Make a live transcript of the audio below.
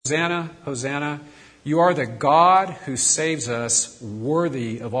Hosanna, Hosanna. You are the God who saves us,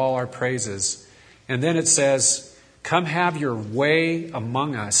 worthy of all our praises. And then it says, come have your way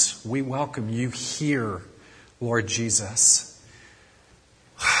among us. We welcome you here, Lord Jesus.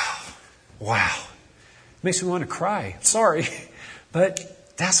 Wow. Makes me want to cry. Sorry.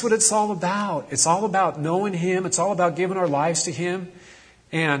 But that's what it's all about. It's all about knowing Him. It's all about giving our lives to Him.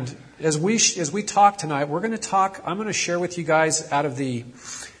 And as we talk tonight, I'm going to share with you guys out of the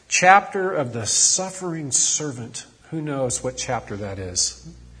chapter of the suffering servant. Who knows what chapter that is?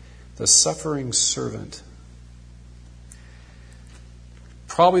 The suffering servant.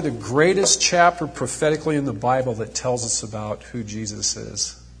 Probably the greatest chapter prophetically in the Bible that tells us about who Jesus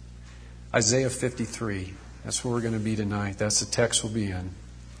is. Isaiah 53. That's where we're going to be tonight. That's the text we'll be in.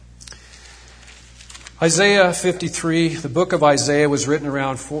 Isaiah 53, the book of Isaiah was written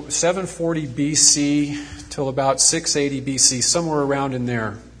around 740 BC till about 680 BC, somewhere around in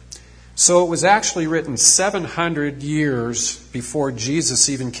there. So it was actually written 700 years before Jesus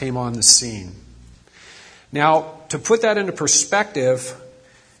even came on the scene. Now, to put that into perspective,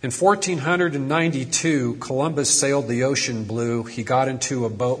 in 1492, Columbus sailed the ocean blue. He got into a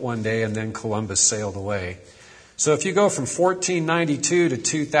boat one day and then Columbus sailed away. So if you go from 1492 to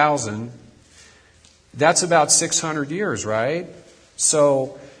 2000, that's about 600 years, right?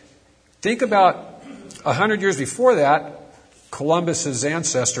 So think about 100 years before that, Columbus's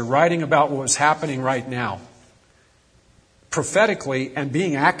ancestor writing about what was happening right now, prophetically and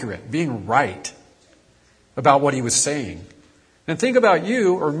being accurate, being right about what he was saying. And think about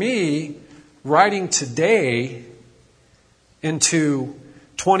you or me writing today into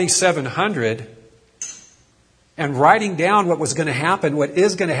 2700 and writing down what was going to happen, what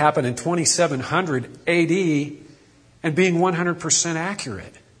is going to happen in 2700 AD and being 100%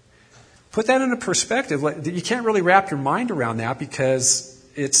 accurate. Put that into perspective. You can't really wrap your mind around that because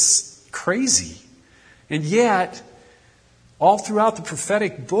it's crazy. And yet, all throughout the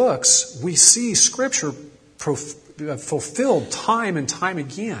prophetic books, we see Scripture fulfilled time and time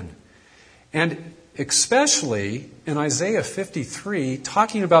again. And especially in Isaiah 53,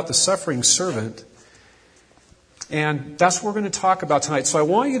 talking about the suffering servant. And that's what we're going to talk about tonight. So I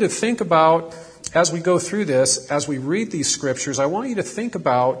want you to think about, as we go through this, as we read these Scriptures, I want you to think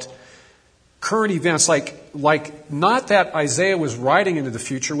about current events, like not that Isaiah was writing into the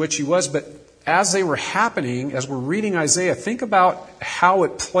future, which he was, but as they were happening, as we're reading Isaiah, think about how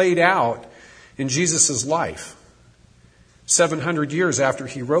it played out in Jesus' life 700 years after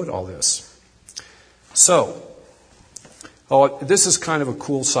he wrote all this. So, this is kind of a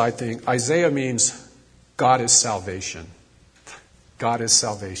cool side thing. Isaiah means God is salvation. God is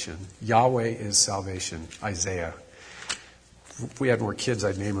salvation. Yahweh is salvation. Isaiah. If we had more kids,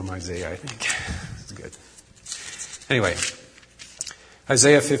 I'd name him Isaiah, I think. It's good. Anyway,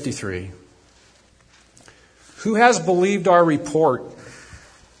 Isaiah 53. Who has believed our report?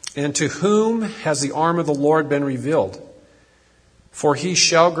 And to whom has the arm of the Lord been revealed? For he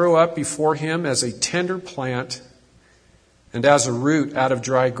shall grow up before him as a tender plant and as a root out of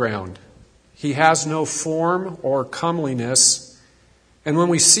dry ground. He has no form or comeliness, and when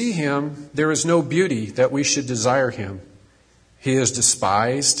we see him, there is no beauty that we should desire him. He is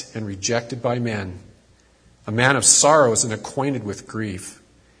despised and rejected by men, a man of sorrows and acquainted with grief.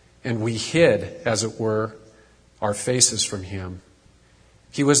 And we hid, as it were, our faces from him.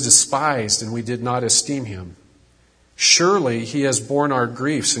 He was despised, and we did not esteem him. Surely he has borne our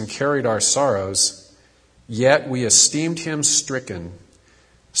griefs and carried our sorrows, yet we esteemed him stricken,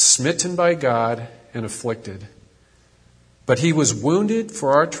 smitten by God, and afflicted. But he was wounded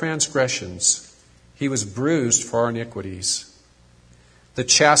for our transgressions. He was bruised for our iniquities. The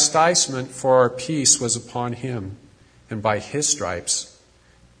chastisement for our peace was upon him, and by his stripes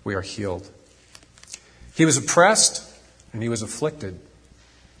we are healed. He was oppressed, and he was afflicted,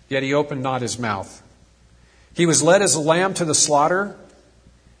 yet he opened not his mouth. He was led as a lamb to the slaughter,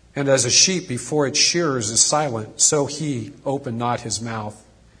 and as a sheep before its shearers is silent, so he opened not his mouth.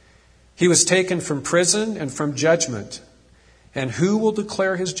 He was taken from prison and from judgment. And who will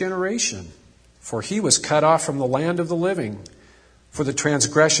declare his generation? For he was cut off from the land of the living. For the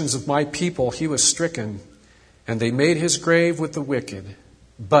transgressions of my people he was stricken, and they made his grave with the wicked,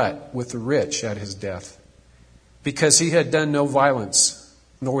 but with the rich at his death. Because he had done no violence,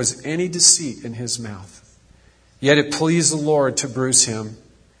 nor was any deceit in his mouth. Yet it pleased the Lord to bruise him.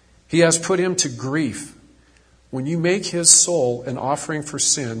 He has put him to grief. When you make his soul an offering for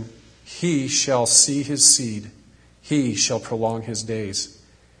sin, he shall see his seed. He shall prolong his days.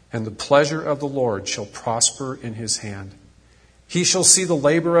 And the pleasure of the Lord shall prosper in his hand. He shall see the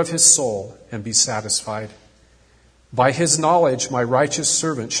labor of his soul and be satisfied. By his knowledge my righteous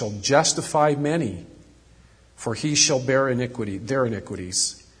servant shall justify many, for he shall bear their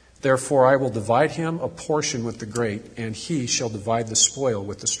iniquities. Therefore I will divide him a portion with the great, and he shall divide the spoil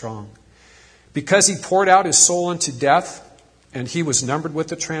with the strong. Because he poured out his soul unto death, and he was numbered with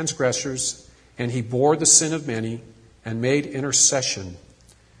the transgressors, and he bore the sin of many, and made intercession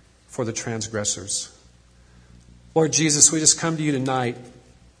for the transgressors. Lord Jesus, we just come to you tonight.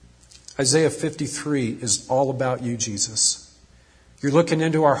 Isaiah 53 is all about you, Jesus. You're looking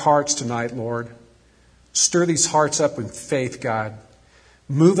into our hearts tonight, Lord. Stir these hearts up with faith, God.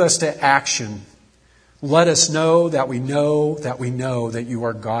 Move us to action. Let us know that we know that we know that you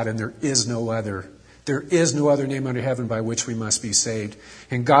are God and there is no other. There is no other name under heaven by which we must be saved.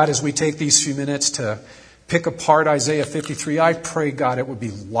 And God, as we take these few minutes to pick apart Isaiah 53, I pray, God, it would be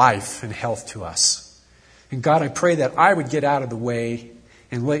life and health to us. And God, I pray that I would get out of the way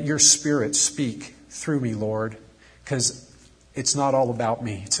and let your Spirit speak through me, Lord, because it's not all about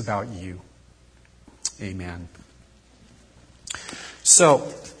me, it's about you. Amen.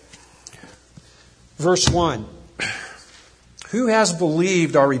 So, verse 1. Who has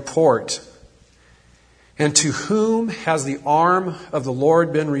believed our report? And to whom has the arm of the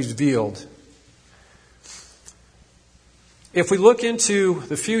Lord been revealed? If we look into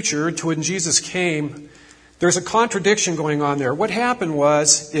the future, to when Jesus came, there's a contradiction going on there. What happened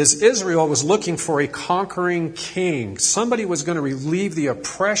is Israel was looking for a conquering king. Somebody was going to relieve the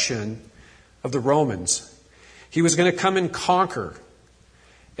oppression of the Romans. He was going to come and conquer.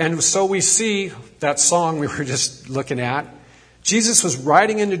 And so we see that song we were just looking at. Jesus was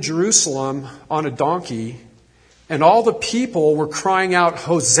riding into Jerusalem on a donkey, and all the people were crying out,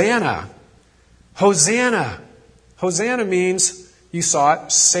 Hosanna! Hosanna! Hosanna means, you saw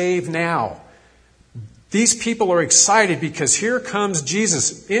it, save now. These people are excited because here comes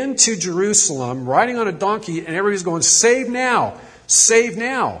Jesus into Jerusalem riding on a donkey, and everybody's going, save now, save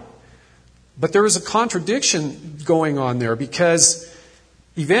now. But there was a contradiction going on there because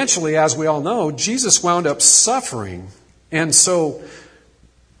eventually, as we all know, Jesus wound up suffering. And so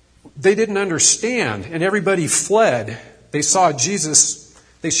they didn't understand, and everybody fled. They saw Jesus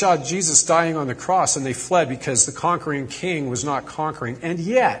dying on the cross, and they fled because the conquering king was not conquering. And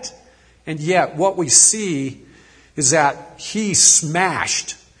yet, what we see is that he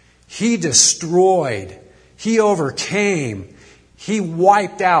smashed, he destroyed, he overcame, he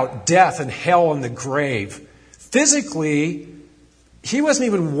wiped out death and hell and the grave. Physically, he wasn't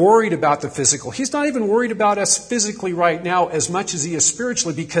even worried about the physical. He's not even worried about us physically right now as much as he is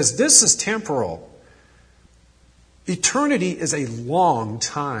spiritually, because this is temporal. Eternity is a long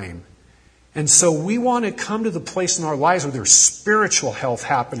time. And so we want to come to the place in our lives where there's spiritual health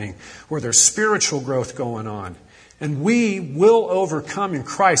happening, where there's spiritual growth going on. And we will overcome in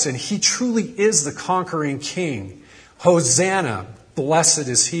Christ, and he truly is the conquering king. Hosanna, blessed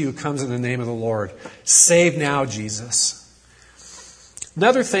is he who comes in the name of the Lord. Save now, Jesus.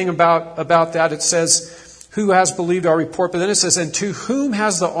 Another thing about that, it says, who has believed our report? But then it says, and to whom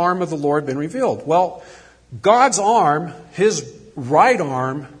has the arm of the Lord been revealed? Well, God's arm, his right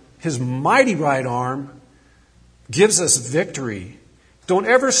arm, his mighty right arm, gives us victory. Don't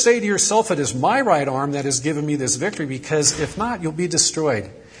ever say to yourself, it is my right arm that has given me this victory, because if not, you'll be destroyed.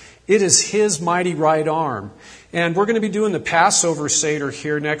 It is his mighty right arm. And we're going to be doing the Passover Seder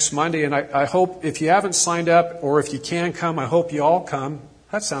here next Monday, and I hope if you haven't signed up, or if you can come, I hope you all come.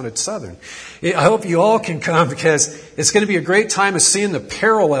 That sounded southern. I hope you all can come, because it's going to be a great time of seeing the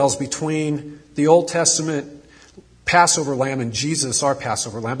parallels between the Old Testament Passover lamb and Jesus, our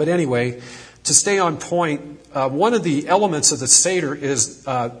Passover lamb. But anyway, to stay on point, one of the elements of the Seder is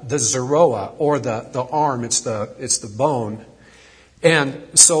the zeroah, or the arm. It's the bone. And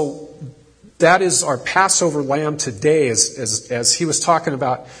so that is our Passover lamb today, as he was talking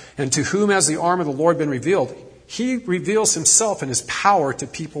about. And to whom has the arm of the Lord been revealed? He reveals himself and his power to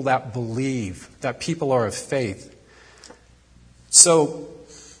people that believe, that people are of faith. So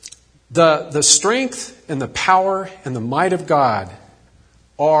the strength and the power and the might of God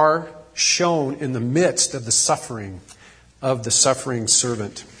are shown in the midst of the suffering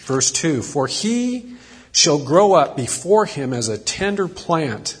servant. Verse 2, for he shall grow up before him as a tender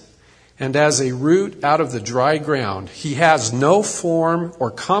plant and as a root out of the dry ground. He has no form or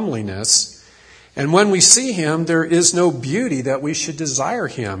comeliness, and when we see him, there is no beauty that we should desire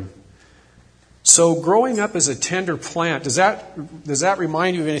him. So growing up as a tender plant, does that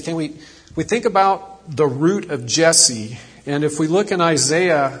remind you of anything? We think about the root of Jesse, and if we look in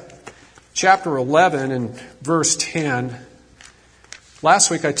Isaiah chapter 11 and verse 10,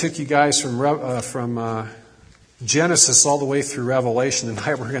 last week I took you guys from Genesis all the way through Revelation, and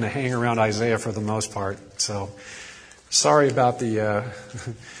tonight we're going to hang around Isaiah for the most part. So Sorry about the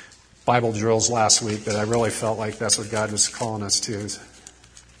Bible drills last week, but I really felt like that's what God was calling us to.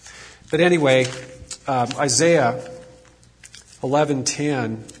 But anyway, Isaiah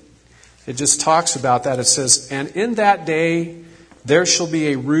 11:10, it just talks about that. It says, "And in that day there shall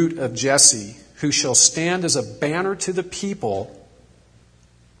be a root of Jesse, who shall stand as a banner to the people.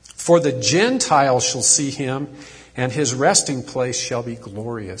 For the Gentiles shall see him, and his resting place shall be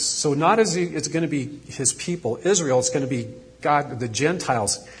glorious." So not as it's going to be his people, Israel, it's going to be God, the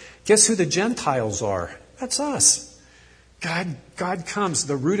Gentiles. Guess who the Gentiles are? That's us. God comes,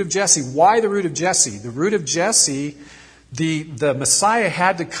 the root of Jesse. Why the root of Jesse? The root of Jesse, the Messiah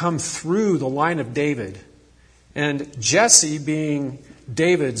had to come through the line of David. And Jesse being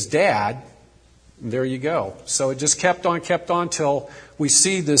David's dad, there you go. So it just kept on till we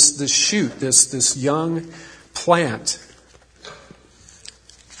see this shoot, this young plant.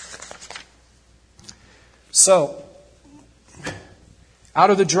 So, out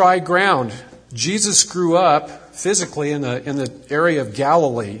of the dry ground, Jesus grew up physically in the area of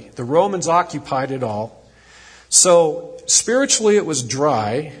Galilee. The Romans occupied it all. So, spiritually it was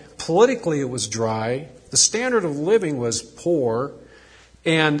dry. Politically it was dry. The standard of living was poor.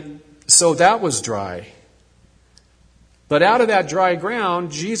 And so that was dry. But out of that dry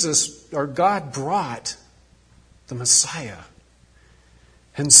ground, Jesus, or God, brought the Messiah.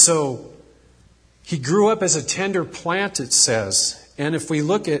 And so he grew up as a tender plant, it says. And if we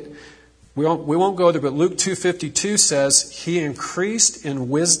look at, we won't go there, but Luke 2:52 says, he increased in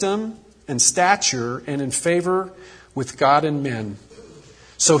wisdom and stature and in favor with God and men.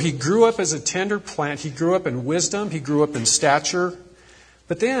 So he grew up as a tender plant. He grew up in wisdom. He grew up in stature.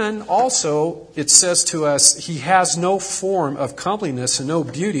 But then also it says to us, he has no form of comeliness and no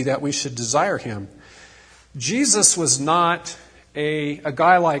beauty that we should desire him. Jesus was not a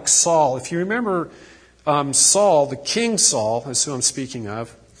guy like Saul. If you remember Saul, the King Saul, is who I'm speaking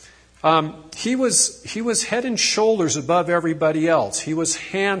of, he was head and shoulders above everybody else. He was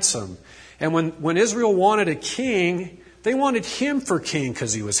handsome. And when Israel wanted a king, they wanted him for king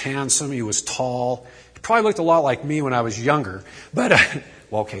because he was handsome, he was tall. He probably looked a lot like me when I was younger. But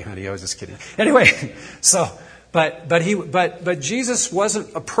well, okay, honey, I was just kidding. Anyway, so but Jesus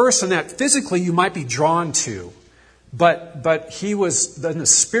wasn't a person that physically you might be drawn to. But he was in the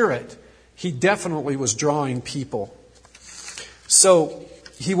spirit. He definitely was drawing people. So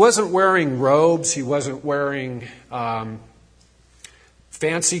he wasn't wearing robes. He wasn't wearing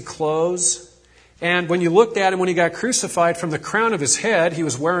fancy clothes. And when you looked at him when he got crucified, from the crown of his head, he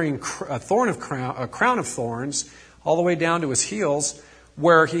was wearing a crown of thorns all the way down to his heels,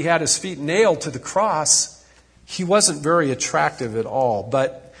 where he had his feet nailed to the cross. He wasn't very attractive at all.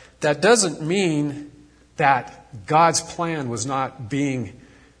 But that doesn't mean that God's plan was not being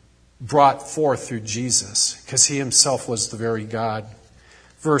brought forth through Jesus, because he himself was the very God.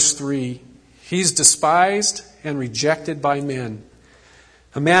 Verse 3, he's despised and rejected by men,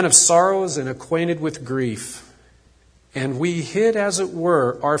 a man of sorrows and acquainted with grief. And we hid, as it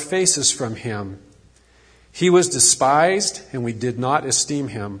were, our faces from him. He was despised, and we did not esteem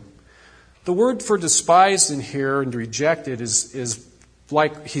him. The word for despised in here and rejected is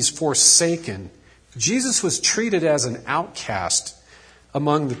like he's forsaken. Jesus was treated as an outcast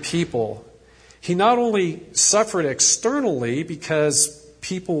among the people. He not only suffered externally because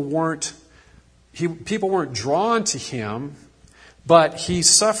people weren't drawn to him, but he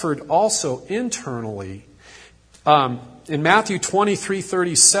suffered also internally. In Matthew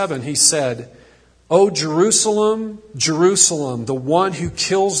 23:37, he said, "O Jerusalem, Jerusalem, the one who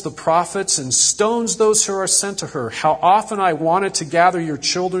kills the prophets and stones those who are sent to her. How often I wanted to gather your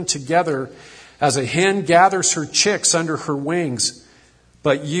children together as a hen gathers her chicks under her wings,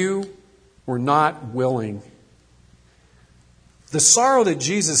 but you were not willing." The sorrow that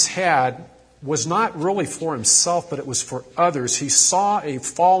Jesus had was not really for himself, but it was for others. He saw a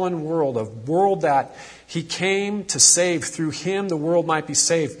fallen world, a world that he came to save. Through him, the world might be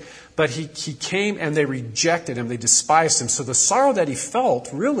saved. But he came and they rejected him. They despised him. So the sorrow that he felt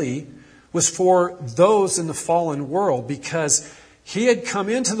really was for those in the fallen world, because he had come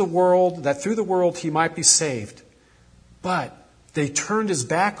into the world that through the world he might be saved. But they turned his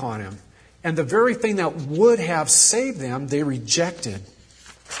back on him. And the very thing that would have saved them, they rejected.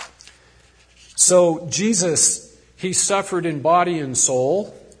 So Jesus, he suffered in body and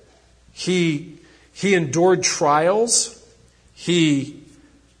soul. He endured trials. He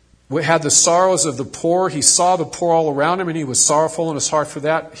had the sorrows of the poor. He saw the poor all around him, and he was sorrowful in his heart for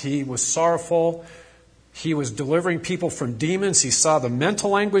that. He was sorrowful. He was delivering people from demons. He saw the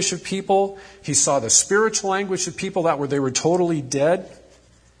mental anguish of people. He saw the spiritual anguish of people they were totally dead.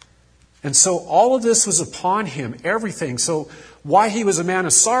 And so all of this was upon him, everything. So why he was a man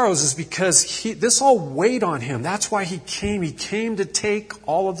of sorrows is because this all weighed on him. That's why he came. He came to take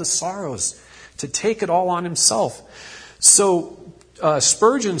all of the sorrows, to take it all on himself. So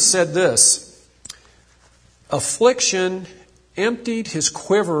Spurgeon said this: affliction emptied his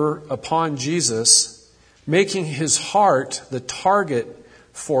quiver upon Jesus, making his heart the target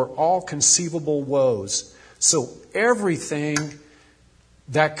for all conceivable woes. So everything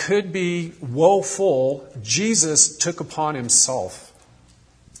that could be woeful, Jesus took upon himself.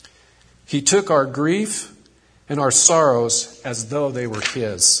 He took our grief and our sorrows as though they were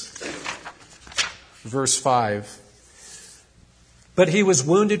his. Verse 5. But he was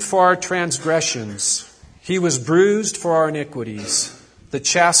wounded for our transgressions. He was bruised for our iniquities. The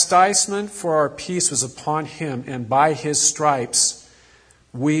chastisement for our peace was upon him, and by his stripes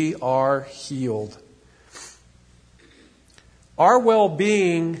we are healed. Our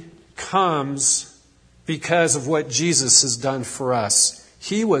well-being comes because of what Jesus has done for us.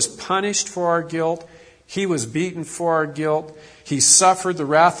 He was punished for our guilt. He was beaten for our guilt. He suffered the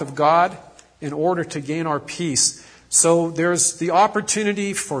wrath of God in order to gain our peace. So there's the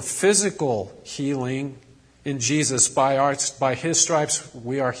opportunity for physical healing in Jesus. By his stripes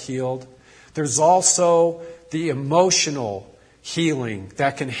we are healed. There's also the emotional healing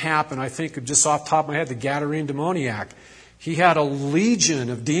that can happen. I think just off the top of my head, the Gadarene demoniac. He had a legion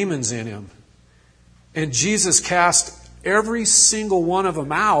of demons in him. And Jesus cast every single one of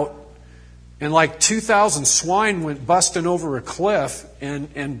them out. And like 2,000 swine went busting over a cliff and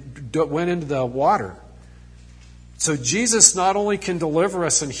went into the water. So Jesus not only can deliver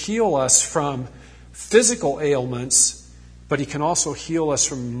us and heal us from physical ailments, but he can also heal us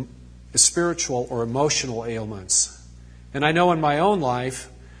from spiritual or emotional ailments. And I know in my own life,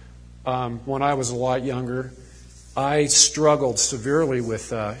 when I was a lot younger, I struggled severely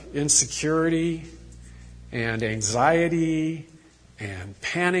with insecurity and anxiety and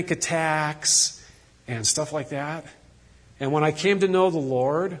panic attacks and stuff like that. And when I came to know the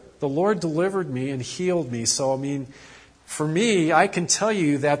Lord delivered me and healed me. So, for me, I can tell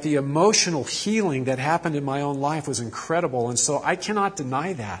you that the emotional healing that happened in my own life was incredible. And so I cannot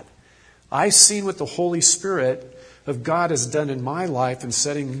deny that. I've seen what the Holy Spirit of God has done in my life in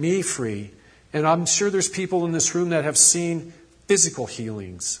setting me free. And I'm sure there's people in this room that have seen physical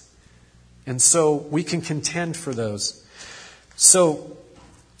healings. And so we can contend for those. So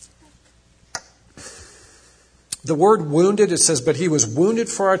the word wounded, it says, but he was wounded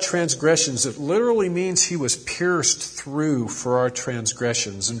for our transgressions. It literally means he was pierced through for our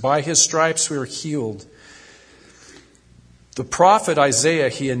transgressions. And by his stripes we are healed. The prophet Isaiah,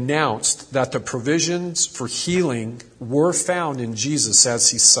 he announced that the provisions for healing were found in Jesus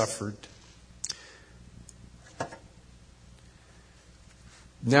as he suffered.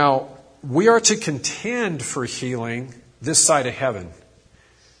 Now, we are to contend for healing this side of heaven.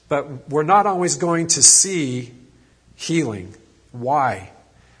 But we're not always going to see healing. Why?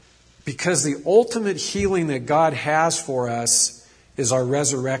 Because the ultimate healing that God has for us is our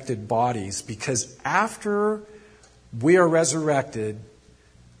resurrected bodies. Because after we are resurrected,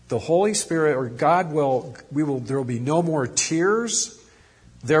 the Holy Spirit or God there will be no more tears,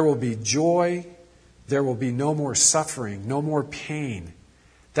 there will be joy, there will be no more suffering, no more pain.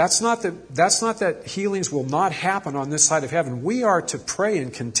 That's not that healings will not happen on this side of heaven. We are to pray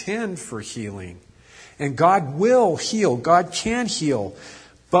and contend for healing. And God will heal. God can heal.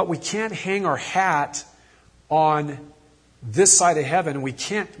 But we can't hang our hat on this side of heaven. We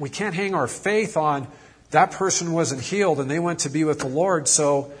can't hang our faith on that person wasn't healed and they went to be with the Lord,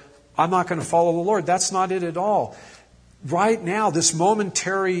 so I'm not going to follow the Lord. That's not it at all. Right now, this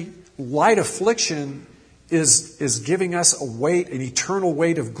momentary light affliction is giving us a weight, an eternal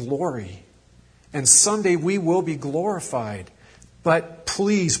weight of glory. And someday we will be glorified. But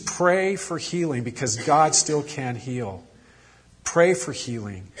please pray for healing because God still can heal. Pray for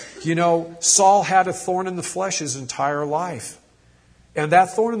healing. Saul had a thorn in the flesh his entire life. And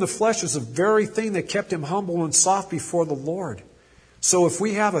that thorn in the flesh was the very thing that kept him humble and soft before the Lord. So if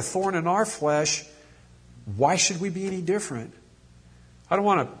we have a thorn in our flesh, why should we be any different? I don't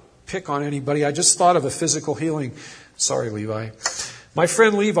want to pick on anybody. I just thought of a physical healing. Sorry, Levi. My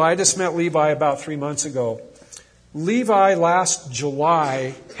friend Levi, I just met Levi about 3 months ago. Levi last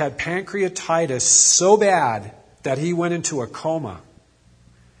July had pancreatitis so bad that he went into a coma.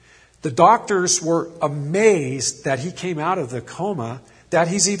 The doctors were amazed that he came out of the coma, that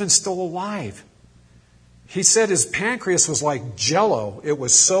he's even still alive. He said his pancreas was like jello. It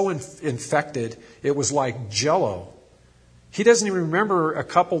was so infected, it was like jello. He doesn't even remember a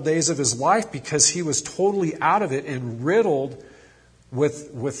couple days of his life because he was totally out of it and riddled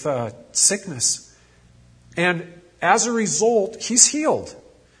with sickness. And as a result, he's healed.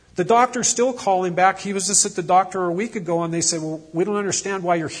 The doctors still call him back. He was just at the doctor a week ago, and they said, well, we don't understand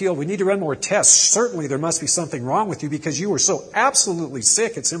why you're healed. We need to run more tests. Certainly there must be something wrong with you because you were so absolutely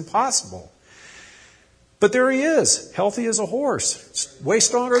sick, it's impossible. But there he is, healthy as a horse. Way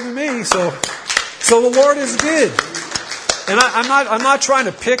stronger than me, so the Lord is good. And I'm not trying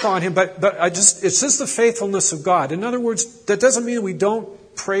to pick on him, but it's just the faithfulness of God. In other words, that doesn't mean we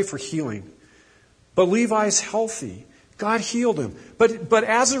don't pray for healing. But Levi's healthy. God healed him. But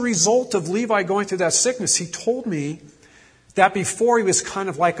as a result of Levi going through that sickness, he told me that before he was kind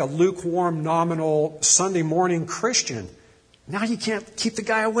of like a lukewarm, nominal Sunday morning Christian. Now you can't keep the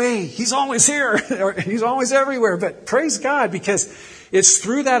guy away. He's always here. He's always everywhere. But praise God, because it's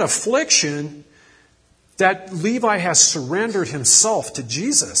through that affliction that Levi has surrendered himself to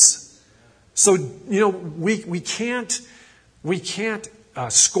Jesus. So, we can't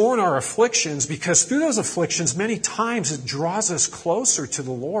scorn our afflictions, because through those afflictions, many times it draws us closer to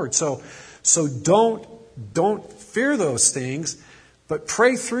the Lord. So don't fear those things, but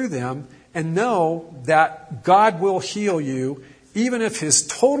pray through them and know that God will heal you, even if His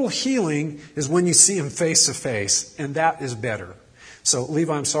total healing is when you see Him face to face, and that is better. So,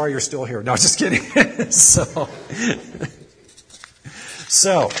 Levi, I'm sorry you're still here. No, just kidding. So,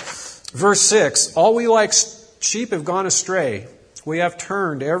 verse 6, all we like sheep have gone astray. We have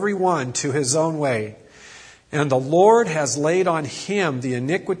turned every one to his own way, and the Lord has laid on him the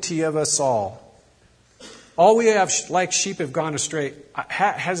iniquity of us all. All we have like sheep have gone astray.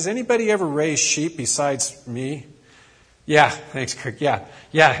 Has anybody ever raised sheep besides me? Yeah, thanks, Kirk. Yeah.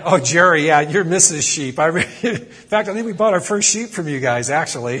 Oh, Jerry, yeah, you're Mrs. Sheep. In fact, I think we bought our first sheep from you guys,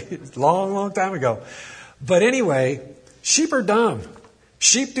 actually, long time ago. But anyway, sheep are dumb.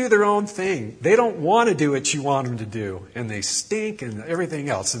 Sheep do their own thing. They don't want to do what you want them to do, and they stink and everything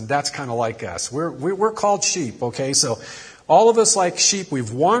else. And that's kind of like us. We're called sheep. Okay, so all of us, like sheep,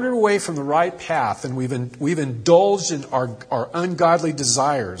 we've wandered away from the right path, and we've indulged in our ungodly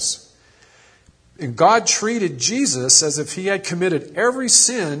desires. And God treated Jesus as if He had committed every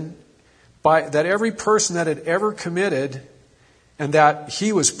sin that every person that had ever committed, and that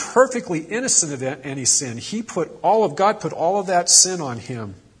He was perfectly innocent of any sin. God put all of that sin on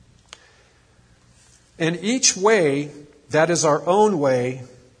Him. And each way that is our own way,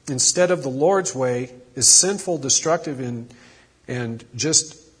 instead of the Lord's way, is sinful, destructive, and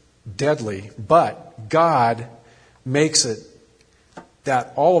just deadly. But God makes it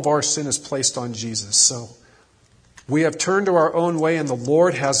that all of our sin is placed on Jesus. So we have turned to our own way, and the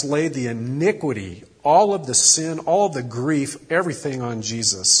Lord has laid the iniquity, all of the sin, all of the grief, everything on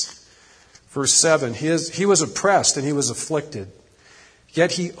Jesus. Verse 7, He was oppressed and He was afflicted,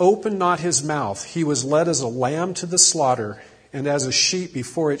 yet He opened not His mouth. He was led as a lamb to the slaughter, and as a sheep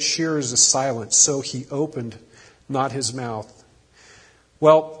before its shearers is silent, so He opened not His mouth.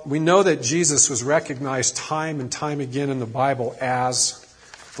 Well, we know that Jesus was recognized time and time again in the Bible as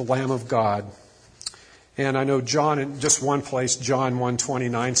the Lamb of God. And I know John, in just one place, John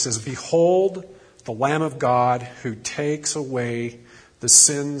 1:29 says, Behold, the Lamb of God who takes away the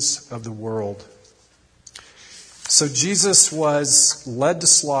sins of the world. So Jesus was led to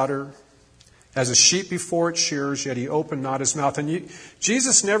slaughter as a sheep before its shearers, yet He opened not His mouth. And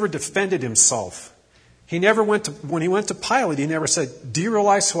Jesus never defended Himself. He never when He went to Pilate, He never said, do you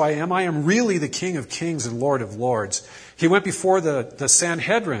realize who I am? I am really the King of Kings and Lord of Lords. He went before the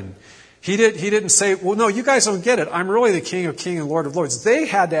Sanhedrin. He didn't say, well, no, you guys don't get it. I'm really the King of Kings and Lord of Lords. They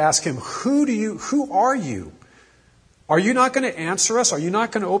had to ask Him, who are you? Are you not going to answer us? Are you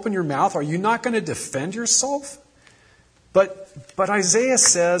not going to open your mouth? Are you not going to defend yourself? But Isaiah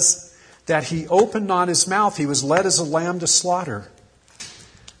says that He opened not His mouth. He was led as a lamb to slaughter.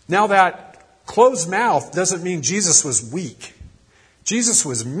 Now that closed mouth doesn't mean Jesus was weak. Jesus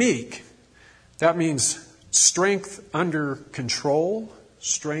was meek. That means strength under control.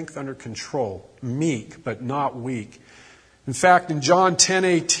 Strength under control. Meek, but not weak. In fact, in John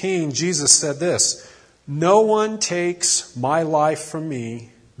 10:18, Jesus said this, No one takes my life from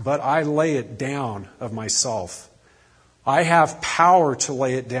me, but I lay it down of myself. I have power to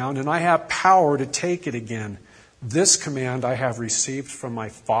lay it down, and I have power to take it again. This command I have received from my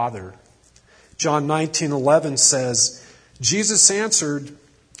Father. John 19:11 says, Jesus answered,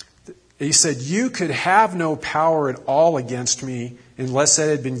 He said, you could have no power at all against me unless it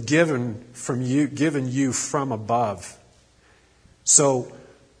had been given you from above. So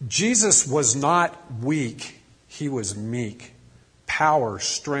Jesus was not weak. He was meek. Power,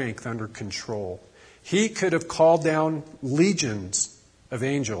 strength, under control. He could have called down legions of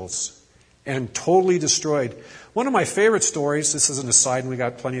angels. and totally destroyed. One of my favorite stories, this is an aside and we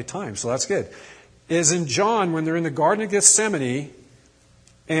got plenty of time, so that's good, is in John when they're in the Garden of Gethsemane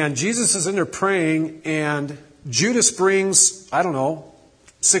and Jesus is in there praying and Judas brings,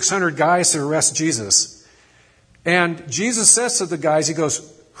 600 guys to arrest Jesus. And Jesus says to the guys, he goes,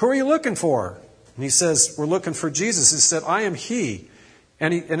 "Who are you looking for?" And he says, "We're looking for Jesus." He said, "I am he."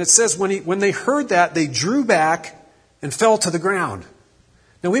 And it says when they heard that, they drew back and fell to the ground.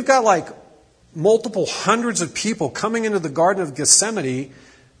 Now we've got like multiple hundreds of people coming into the Garden of Gethsemane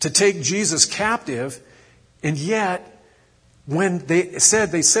to take Jesus captive. And yet, when they said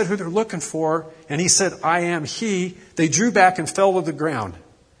who they're looking for, and he said, "I am he," they drew back and fell to the ground.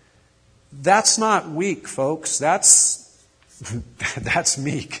 That's not weak, folks. That's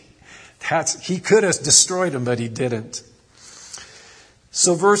meek. He could have destroyed him, but he didn't.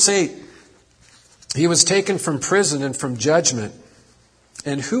 So verse 8, he was taken from prison and from judgment.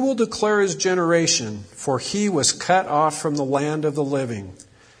 And who will declare his generation? For he was cut off from the land of the living.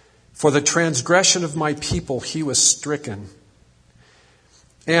 For the transgression of my people he was stricken.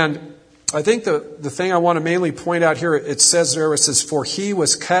 And I think the thing I want to mainly point out here, it says, for he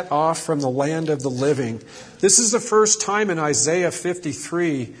was cut off from the land of the living. This is the first time in Isaiah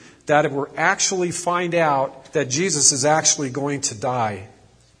 53 that it will actually find out that Jesus is actually going to die.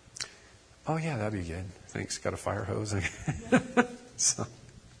 Oh yeah, that'd be good. Thanks. Got a fire hose.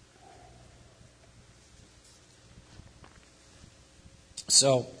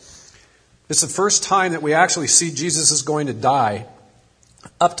 So, it's the first time that we actually see Jesus is going to die.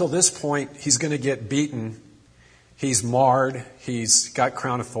 Up till this point, he's going to get beaten. He's marred. He's got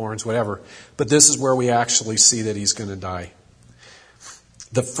crown of thorns, whatever. But this is where we actually see that he's going to die.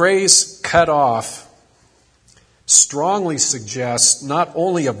 The phrase cut off strongly suggests not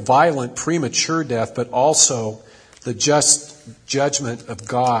only a violent, premature death, but also the just judgment of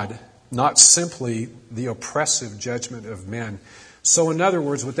God, not simply the oppressive judgment of men. So in other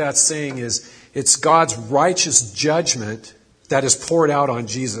words, what that's saying is it's God's righteous judgment that is poured out on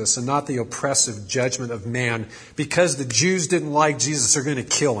Jesus and not the oppressive judgment of man. Because the Jews didn't like Jesus, they're going to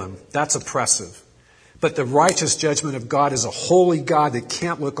kill him. That's oppressive. But the righteous judgment of God is a holy God that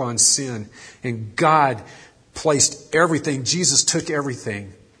can't look on sin. And God placed everything. Jesus took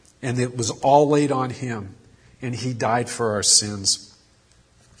everything. And it was all laid on him. And he died for our sins.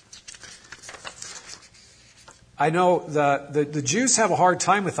 I know the Jews have a hard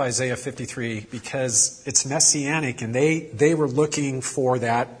time with Isaiah 53 because it's messianic and they were looking for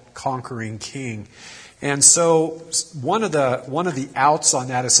that conquering king. And so one of the outs on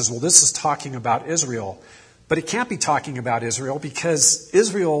that is says, well, this is talking about Israel. But it can't be talking about Israel because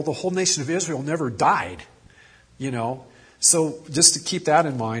Israel, the whole nation of Israel, never died. So just to keep that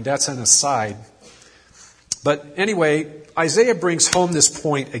in mind, that's an aside. But anyway, Isaiah brings home this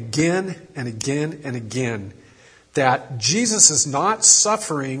point again and again and again, that Jesus is not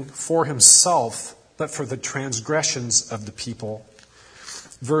suffering for himself, but for the transgressions of the people.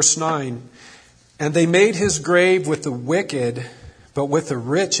 Verse 9, and they made his grave with the wicked, but with the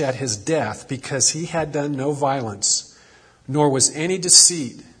rich at his death, because he had done no violence, nor was any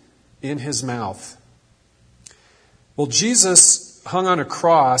deceit in his mouth. Well, Jesus hung on a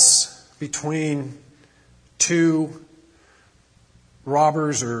cross between two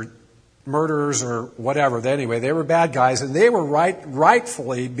robbers or murderers or whatever. Anyway, they were bad guys, and they were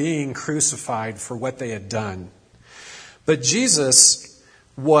rightfully being crucified for what they had done. But Jesus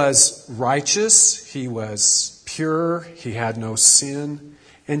was righteous. He was pure. He had no sin.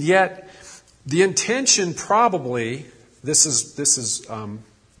 And yet, the intention probably, this is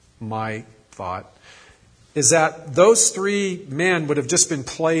my thought, is that those three men would have just been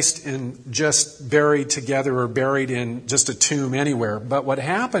placed and just buried together or buried in just a tomb anywhere. But what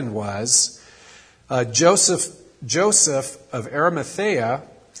happened was Joseph of Arimathea,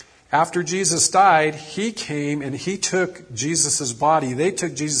 after Jesus died, he came and he took Jesus' body. They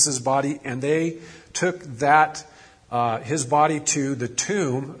took Jesus' body and they took that his body to the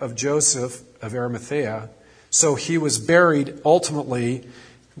tomb of Joseph of Arimathea. So he was buried ultimately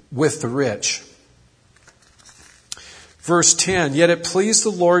with the rich. Verse 10, yet it pleased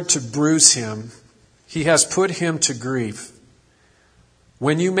the Lord to bruise him. He has put him to grief.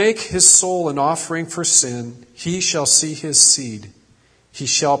 When you make his soul an offering for sin, he shall see his seed. He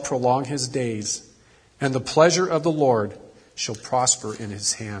shall prolong his days, and the pleasure of the Lord shall prosper in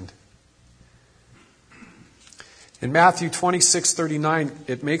his hand. In Matthew 26:39,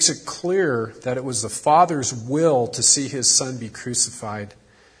 it makes it clear that it was the Father's will to see his Son be crucified.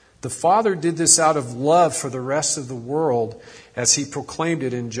 The Father did this out of love for the rest of the world, as he proclaimed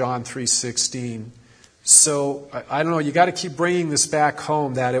it in John 3:16. So, I don't know, you got to keep bringing this back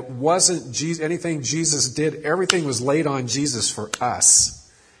home that it wasn't anything Jesus did. Everything was laid on Jesus for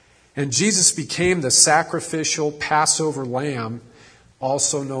us. And Jesus became the sacrificial Passover lamb,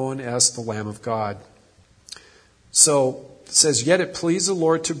 also known as the Lamb of God. So, it says, yet it pleased the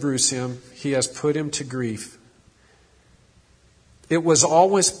Lord to bruise him. He has put him to grief. It was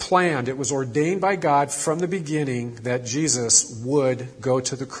always planned, it was ordained by God from the beginning that Jesus would go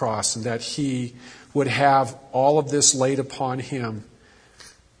to the cross and that he would have all of this laid upon him.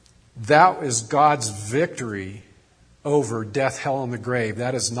 That is God's victory over death, hell, and the grave.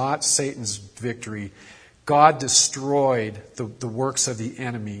 That is not Satan's victory. God destroyed the works of the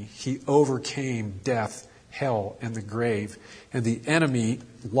enemy. He overcame death, hell, and the grave. And the enemy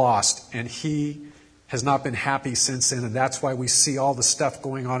lost, and he has not been happy since then, and that's why we see all the stuff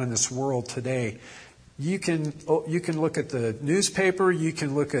going on in this world today. You can look at the newspaper, you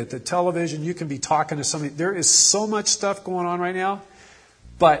can look at the television, you can be talking to somebody. There is so much stuff going on right now,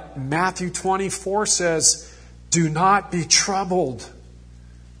 but Matthew 24 says, do not be troubled,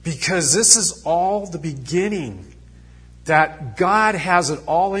 because this is all the beginning, that God has it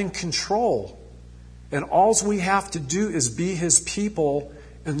all in control, and all we have to do is be His people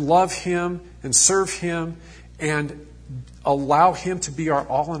and love Him and serve Him and allow Him to be our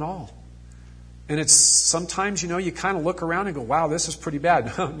all in all. And it's sometimes, you kind of look around and go, wow, this is pretty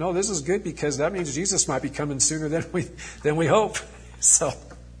bad. No, this is good because that means Jesus might be coming sooner than we hope. So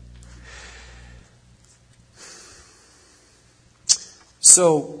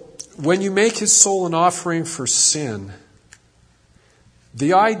when you make His soul an offering for sin,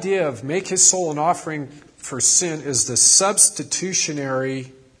 the idea of make His soul an offering for sin is the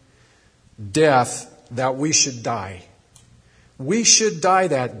substitutionary death that we should die. We should die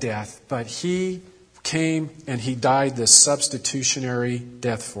that death, but He came and He died this substitutionary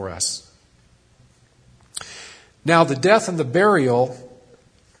death for us. Now, the death and the burial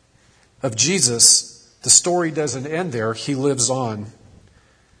of Jesus, the story doesn't end there. He lives on.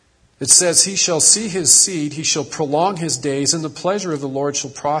 It says, He shall see His seed, He shall prolong His days, and the pleasure of the Lord shall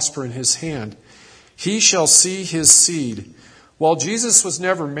prosper in His hand. He shall see His seed. Well, Jesus was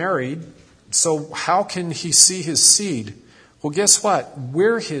never married, so how can He see His seed? Well, guess what?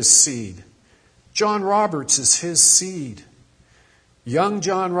 We're His seed. John Roberts is His seed. Young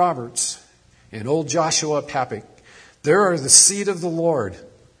John Roberts and old Joshua Papick, they are the seed of the Lord.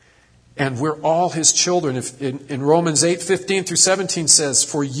 And we're all His children. In Romans 8:15 through 17 says,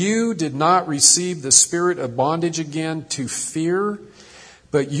 for you did not receive the spirit of bondage again to fear,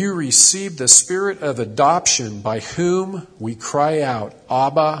 but you received the spirit of adoption, by whom we cry out,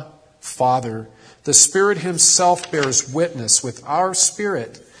 Abba, Father. The Spirit Himself bears witness with our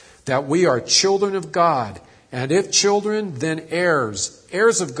spirit that we are children of God. And if children, then heirs,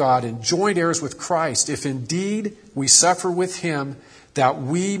 heirs of God and joint heirs with Christ, if indeed we suffer with Him, that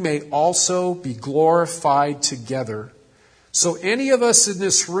we may also be glorified together. So any of us in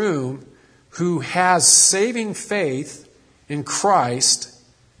this room who has saving faith in Christ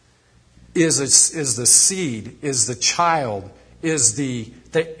is the seed, is the child, is the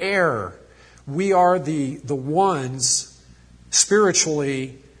heir. We are the ones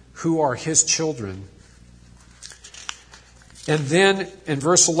spiritually who are His children. And then in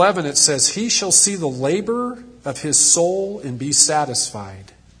verse 11 it says, He shall see the labor of His soul and be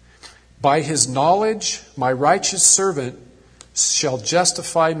satisfied. By His knowledge my righteous servant shall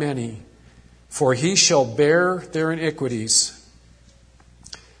justify many, for he shall bear their iniquities.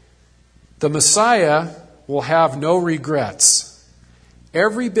 The Messiah will have no regrets.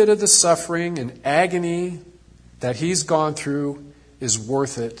 Every bit of the suffering and agony that He's gone through is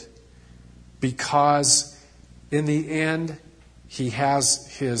worth it, because in the end He has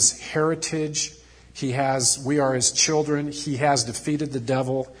His heritage. We are His children. He has defeated the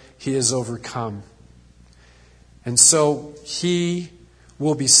devil. He has overcome. And so He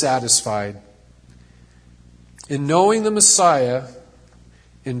will be satisfied. In knowing the Messiah,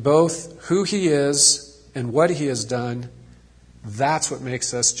 in both who He is and what He has done, that's what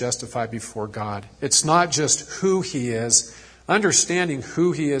makes us justified before God. It's not just who He is. Understanding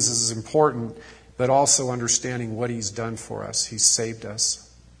who He is important, but also understanding what He's done for us. He's saved us.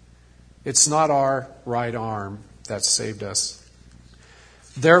 It's not our right arm that saved us.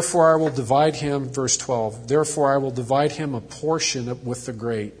 Therefore I will divide him, verse 12, therefore I will divide him a portion with the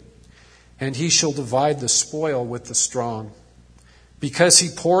great, and he shall divide the spoil with the strong. Because he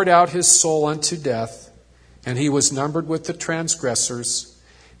poured out his soul unto death, and he was numbered with the transgressors,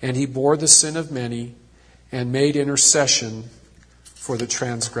 and he bore the sin of many, and made intercession for the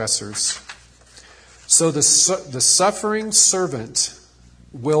transgressors. So the suffering servant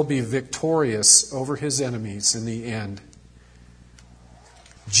will be victorious over his enemies in the end.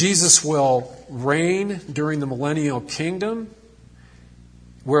 Jesus will reign during the millennial kingdom,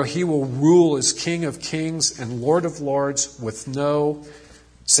 where he will rule as King of Kings and Lord of Lords with no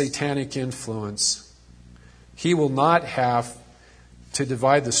satanic influence. He will not have to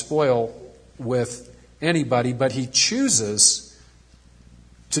divide the spoil with anybody, but he chooses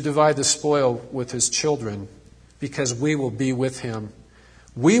to divide the spoil with his children because we will be with him.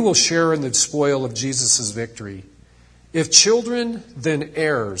 We will share in the spoil of Jesus' victory. If children, then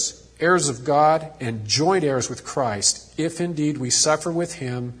heirs, heirs of God and joint heirs with Christ, if indeed we suffer with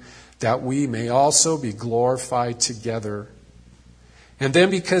him, that we may also be glorified together. And then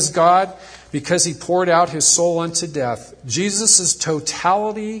because he poured out his soul unto death, Jesus'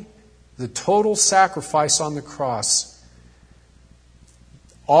 totality, the total sacrifice on the cross,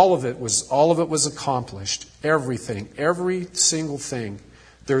 all of it was accomplished. Everything, every single thing.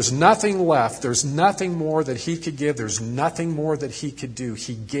 There's nothing left. There's nothing more that he could give. There's nothing more that he could do.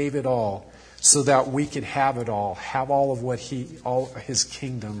 He gave it all so that we could have it all, have all of all his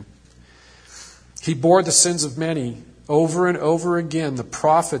kingdom. He bore the sins of many. Over and over again, the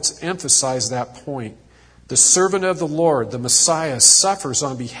prophets emphasize that point. The servant of the Lord, the Messiah, suffers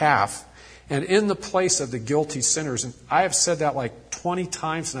on behalf and in the place of the guilty sinners. And I have said that like 20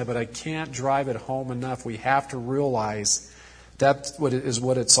 times now, but I can't drive it home enough. We have to realize that's what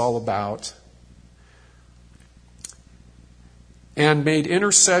it's all about. And made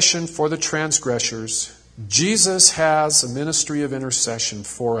intercession for the transgressors. Jesus has a ministry of intercession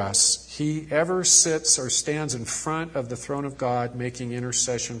for us. He ever sits or stands in front of the throne of God making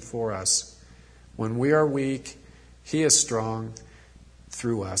intercession for us. When we are weak, he is strong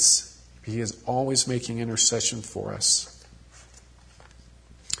through us. He is always making intercession for us.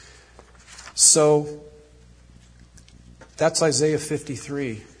 So, that's Isaiah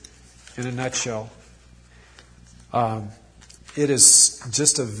 53 in a nutshell. It is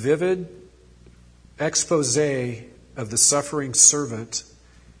just a vivid expose of the suffering servant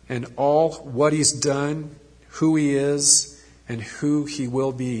and all what he's done, who he is, and who he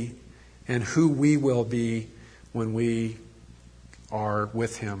will be, and who we will be when we are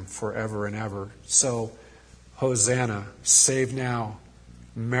with him forever and ever. So, Hosanna, save now,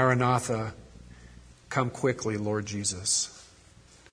 Maranatha, come quickly, Lord Jesus.